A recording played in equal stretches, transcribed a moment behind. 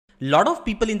lot of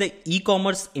people in the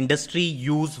e-commerce industry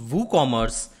use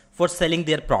WooCommerce for selling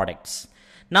their products.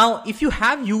 Now, if you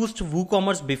have used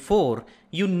WooCommerce before,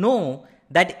 you know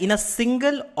that in a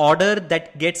single order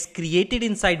that gets created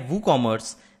inside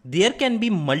WooCommerce, there can be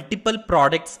multiple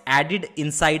products added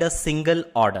inside a single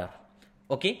order.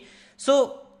 Okay,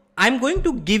 so I'm going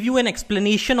to give you an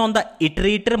explanation on the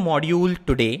Iterator module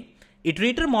today.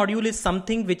 Iterator module is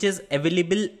something which is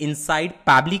available inside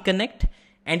Pabbly Connect,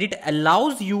 and it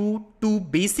allows you to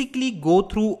basically go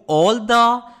through all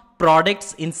the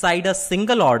products inside a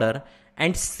single order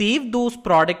and save those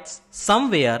products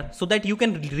somewhere so that you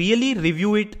can really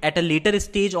review it at a later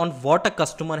stage on what a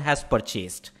customer has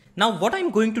purchased. Now what I'm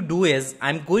going to do is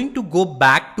I'm going to go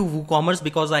back to WooCommerce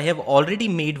because I have already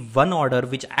made one order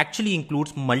which actually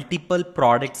includes multiple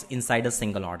products inside a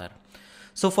single order.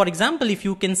 So for example, if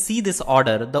you can see this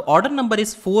order, the order number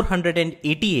is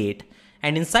 488,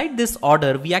 and inside this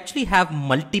order we actually have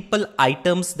multiple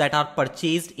items that are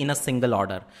purchased in a single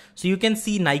order. So you can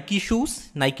see Nike shoes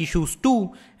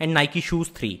 2 and Nike shoes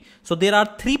 3. So there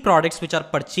are 3 products which are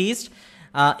purchased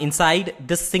inside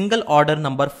this single order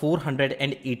number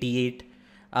 488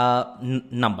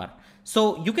 number.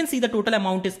 So you can see the total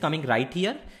amount is coming right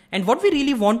here. And what we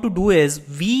really want to do is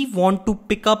we want to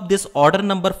pick up this order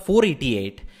number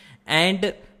 488,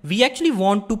 and we actually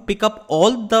want to pick up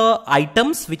all the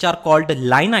items which are called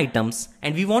line items,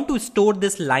 and we want to store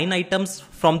this line items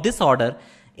from this order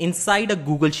inside a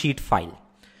Google Sheet file.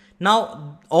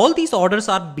 Now all these orders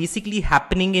are basically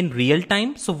happening in real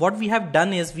time. So what we have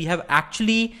done is we have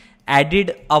actually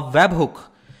added a webhook.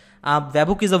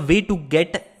 Webhook is a way to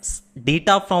get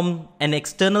data from an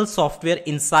external software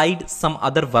inside some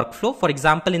other workflow. For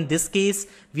example, in this case,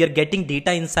 we are getting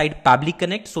data inside Pabbly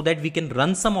Connect so that we can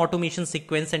run some automation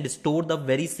sequence and store the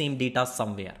very same data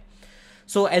somewhere.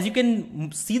 So as you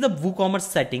can see the WooCommerce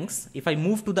settings, if I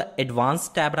move to the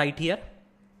advanced tab right here,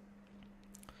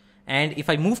 and if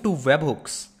I move to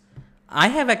webhooks, I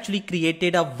have actually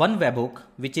created a one webhook,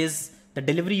 which is the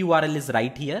delivery URL is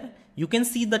right here. You can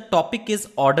see the topic is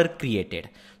order created.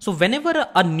 So whenever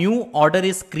a new order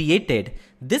is created,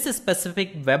 this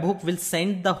specific webhook will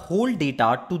send the whole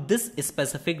data to this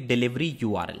specific delivery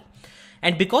URL.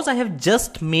 And because I have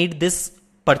just made this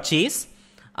purchase,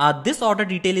 this order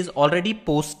detail is already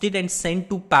posted and sent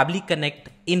to Pabbly Connect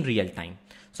in real time.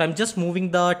 So I'm just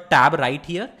moving the tab right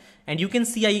here, and you can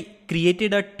see I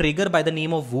created a trigger by the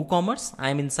name of WooCommerce. I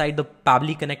am inside the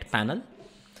Pabbly Connect panel.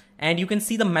 And you can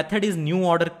see the method is new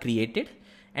order created,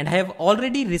 and I have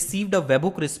already received a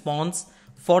webhook response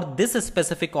for this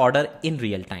specific order in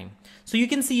real time. So you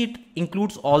can see it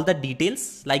includes all the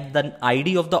details like the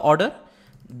ID of the order,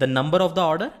 the number of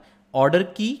the order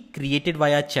key created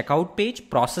via checkout page,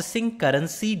 processing,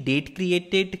 currency, date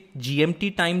created,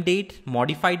 GMT time date,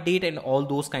 modified date, and all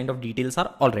those kind of details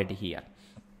are already here.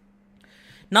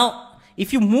 Now,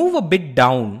 if you move a bit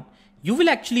down, you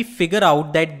will actually figure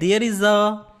out that there is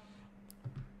a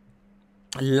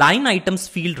line items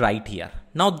field right here.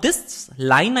 Now this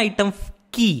line item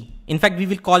key, in fact we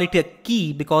will call it a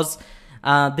key because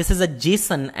this is a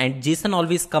JSON, and JSON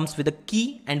always comes with a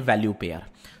key and value pair.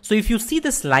 So if you see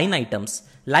this line items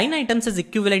is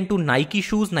equivalent to Nike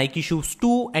shoes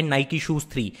 2 and Nike shoes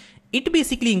 3. It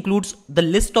basically includes the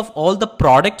list of all the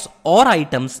products or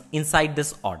items inside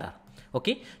this order.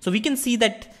 Okay, so we can see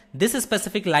that this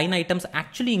specific line items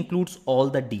actually includes all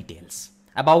the details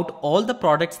about all the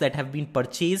products that have been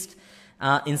purchased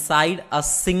inside a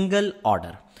single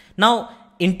order. Now,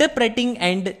 interpreting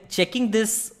and checking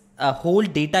this whole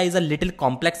data is a little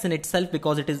complex in itself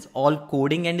because it is all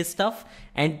coding and stuff.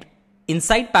 And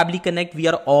inside Pabbly Connect, we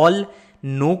are all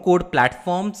no-code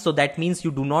platforms. So that means you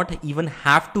do not even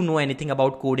have to know anything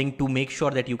about coding to make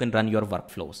sure that you can run your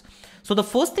workflows. So the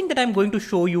first thing that I'm going to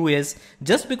show you is,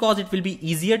 just because it will be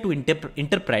easier to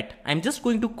interpret, I'm just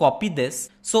going to copy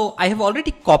this. So I have already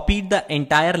copied the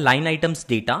entire line items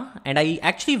data, and I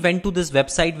actually went to this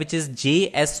website, which is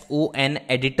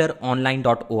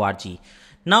JSONEditor.online.org.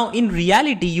 Now in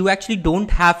reality, you actually don't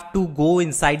have to go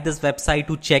inside this website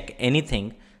to check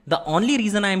anything. The only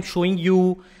reason I'm showing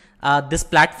you this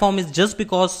platform is just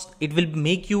because it will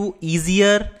make you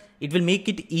easier. It will make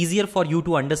it easier for you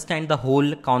to understand the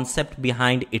whole concept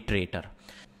behind Iterator.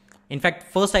 In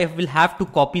fact, first I will have to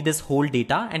copy this whole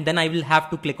data, and then I will have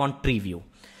to click on preview.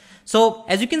 So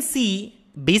as you can see,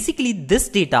 basically this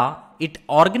data, it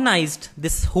organized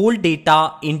this whole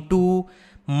data into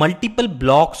multiple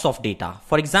blocks of data.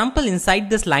 For example,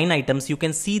 inside this line items, you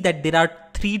can see that there are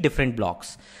 3 different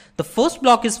blocks. The first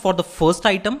block is for the first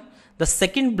item, the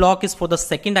second block is for the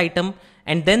second item,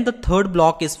 and then the third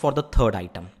block is for the third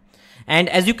item. And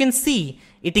as you can see,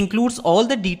 it includes all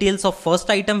the details of first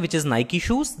item, which is Nike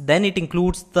shoes. Then it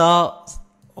includes the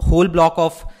whole block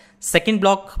of second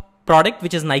block product,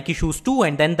 which is Nike shoes 2,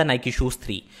 and then the Nike shoes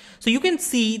 3. So you can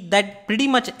see that pretty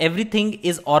much everything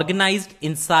is organized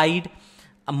inside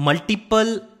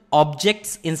multiple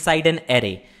objects inside an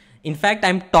array. In fact,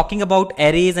 I'm talking about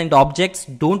arrays and objects.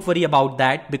 Don't worry about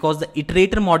that, because the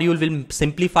Iterator module will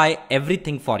simplify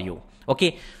everything for you.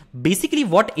 Okay. Basically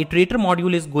what Iterator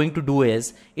module is going to do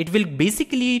is, it will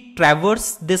basically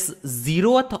traverse this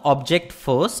 0th object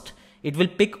first. It will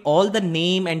pick all the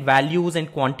name and values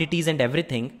and quantities and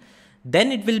everything.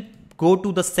 Then it will go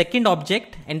to the second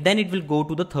object, and then it will go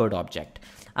to the third object.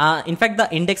 In fact, the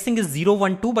indexing is 0,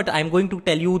 1, 2, but I'm going to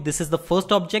tell you this is the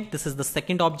first object, this is the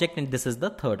second object, and this is the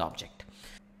third object.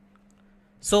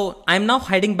 So I'm now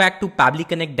heading back to Pabbly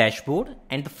Connect dashboard,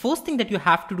 and the first thing that you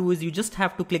have to do is you just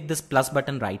have to click this plus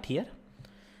button right here,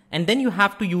 and then you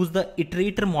have to use the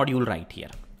Iterator module right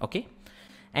here. Okay.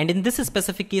 And in this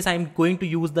specific case, I'm going to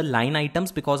use the line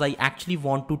items because I actually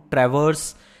want to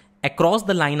traverse across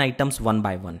the line items one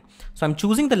by one. So I'm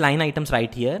choosing the line items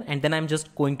right here, and then I'm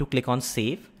just going to click on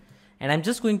save, and I'm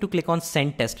just going to click on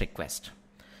send test request.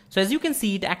 So as you can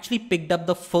see, it actually picked up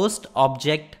the first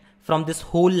object from this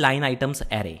whole line items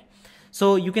array.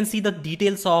 So you can see the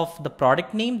details of the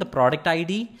product name, the product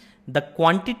ID, the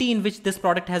quantity in which this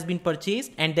product has been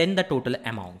purchased, and then the total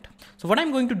amount. So what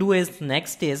I'm going to do is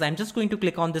next is I'm just going to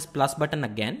click on this plus button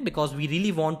again, because we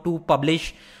really want to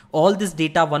publish all this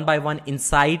data one by one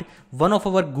inside one of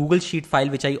our Google Sheet file,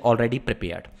 which I already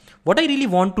prepared. What I really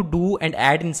want to do and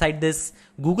add inside this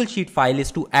Google Sheet file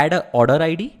is to add an order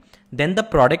ID, then the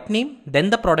product name, then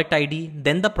the product ID,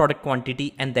 then the product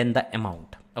quantity, and then the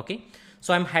amount. Okay.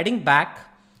 So I'm heading back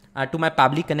to my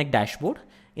Pabbly Connect dashboard.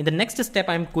 In the next step,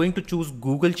 I'm going to choose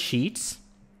Google Sheets,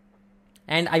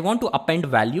 and I want to append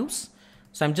values.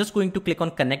 So I'm just going to click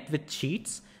on connect with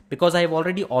Sheets, because I have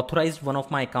already authorized one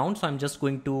of my accounts. So I'm just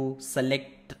going to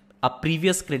select a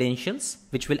previous credentials,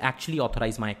 which will actually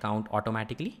authorize my account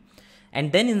automatically.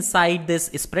 And then inside this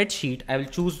spreadsheet, I will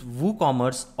choose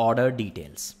WooCommerce order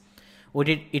details.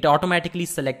 It automatically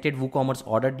selected WooCommerce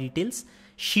order details.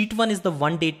 Sheet 1 is the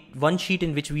one sheet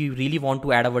in which we really want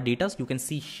to add our data. So you can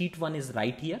see sheet 1 is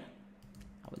right here.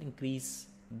 I will increase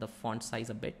the font size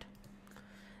a bit.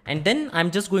 And then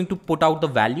I'm just going to put out the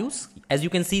values. As you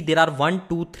can see, there are 1,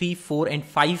 2, 3, 4, and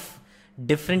 5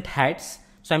 different heads.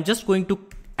 So I'm just going to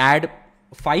add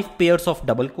 5 pairs of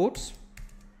double quotes,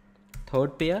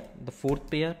 third pair, the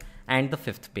fourth pair, and the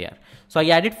fifth pair. So I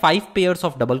added 5 pairs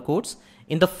of double quotes.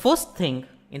 In the first thing,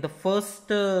 in the first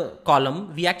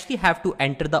column, we actually have to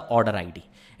enter the order ID.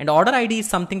 And order ID is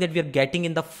something that we are getting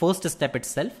in the first step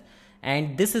itself.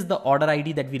 And this is the order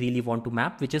ID that we really want to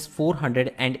map, which is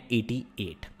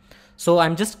 488. So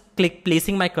I'm just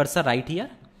placing my cursor right here,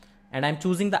 and I'm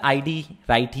choosing the ID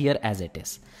right here as it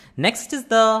is. Next is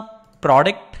the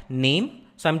product name.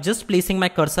 So I'm just placing my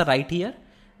cursor right here,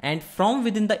 and from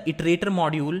within the Iterator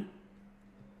module,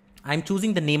 I'm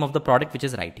choosing the name of the product, which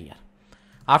is right here.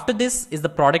 After this is the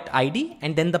product ID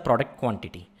and then the product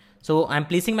quantity. So I'm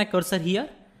placing my cursor here.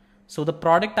 So the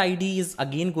product ID is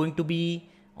again going to be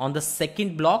on the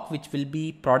second block, which will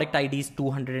be product ID is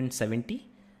 270,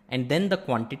 and then the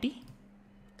quantity.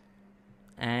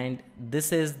 And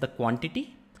this is the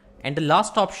quantity. And the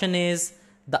last option is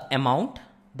the amount,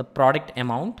 the product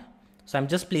amount. So I'm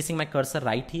just placing my cursor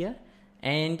right here,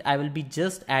 and I will be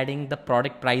just adding the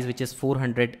product price, which is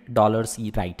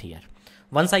 $400 right here.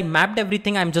 Once I mapped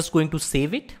everything, I'm just going to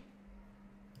save it,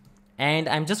 and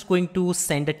I'm just going to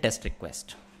send a test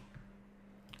request.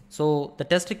 So the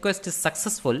test request is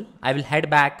successful. I will head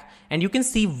back, and you can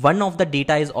see one of the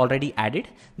data is already added.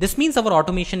 This means our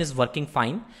automation is working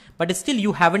fine, but still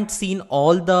you haven't seen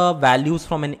all the values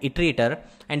from an iterator,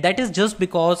 and that is just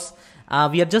because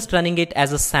we are just running it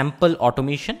as a sample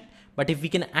automation. But if we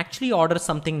can actually order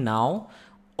something now,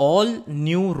 all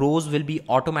new rows will be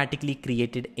automatically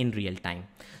created in real time.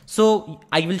 So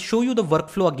I will show you the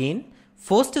workflow again.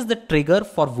 First is the trigger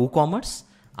for WooCommerce.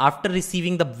 After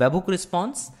receiving the webhook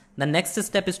response, the next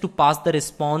step is to pass the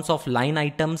response of line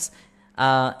items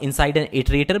inside an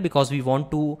iterator, because we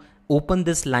want to open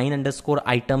this line underscore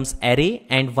items array,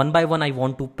 and one by one I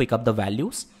want to pick up the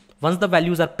values. Once the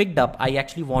values are picked up, I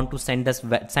actually want to send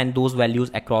those values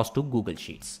across to Google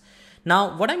Sheets.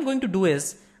 Now what I'm going to do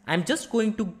is I'm just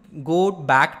going to go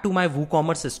back to my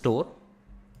WooCommerce store,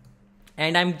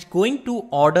 and I'm going to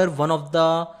order one of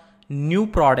the new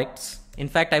products. In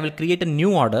fact, I will create a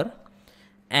new order,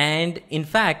 and in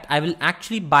fact, I will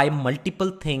actually buy multiple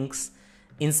things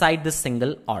inside this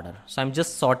single order. So I'm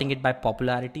just sorting it by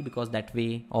popularity because that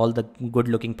way all the good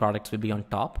looking products will be on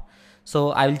top. So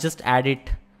I will just add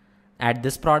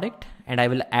this product, and I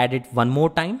will add it one more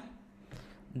time.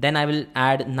 Then I will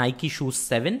add Nike shoes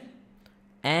 7,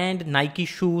 and Nike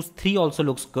shoes 3 also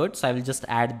looks good. So I will just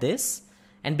add this,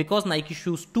 and because Nike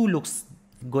shoes 2 looks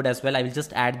good as well, I will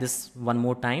just add this one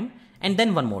more time and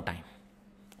then one more time.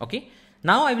 Okay.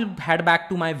 Now I will head back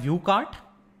to my view cart,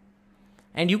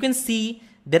 and you can see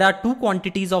there are 2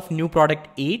 quantities of new product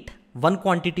 8, 1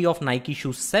 quantity of Nike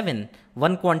shoes 7,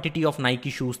 1 quantity of Nike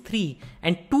shoes 3,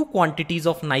 and 2 quantities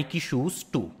of Nike shoes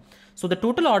 2. So the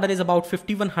total order is about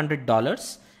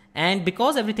 $5,100. And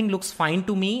because everything looks fine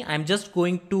to me, I'm just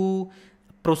going to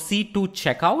proceed to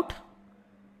checkout.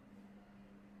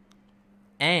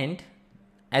 And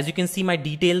as you can see, my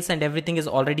details and everything is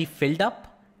already filled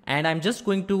up, and I'm just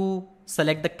going to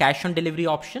select the cash on delivery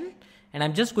option, and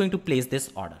I'm just going to place this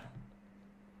order.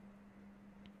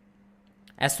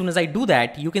 As soon as I do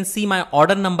that, you can see my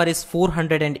order number is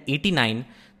 489.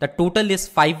 The total is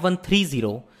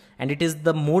 5130, and it is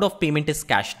the mode of payment is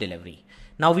cash delivery.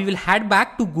 Now we will head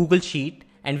back to Google Sheet,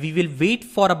 and we will wait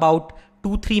for about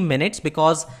 2-3 minutes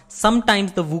because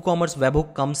sometimes the WooCommerce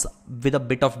webhook comes with a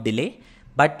bit of delay.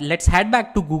 But let's head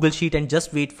back to Google Sheet and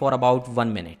just wait for about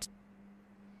 1 minute.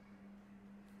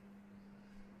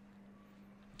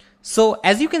 So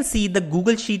as you can see, the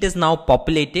Google Sheet is now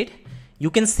populated. You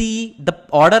can see the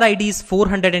order ID is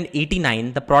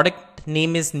 489. The product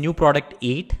name is new product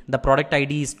 8. The product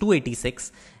ID is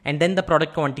 286. And then the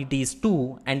product quantity is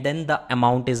 2. And then the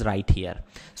amount is right here.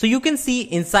 So you can see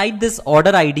inside this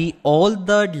order ID, all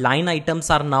the line items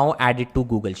are now added to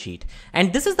Google Sheet.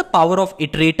 And this is the power of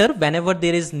Iterator. Whenever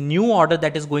there is new order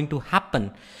that is going to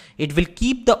happen, it will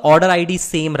keep the order ID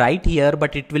same right here,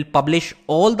 but it will publish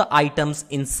all the items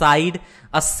inside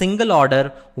a single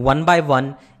order one by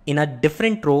one in a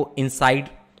different row inside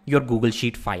your Google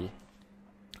Sheet file.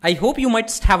 I hope you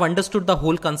might have understood the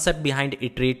whole concept behind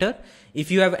Iterator. If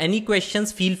you have any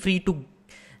questions, feel free to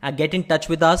get in touch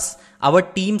with us. Our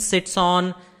team sits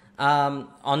on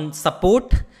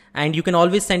support, and you can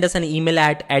always send us an email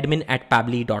at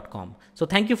admin@pabbly.com. So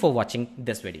thank you for watching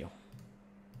this video.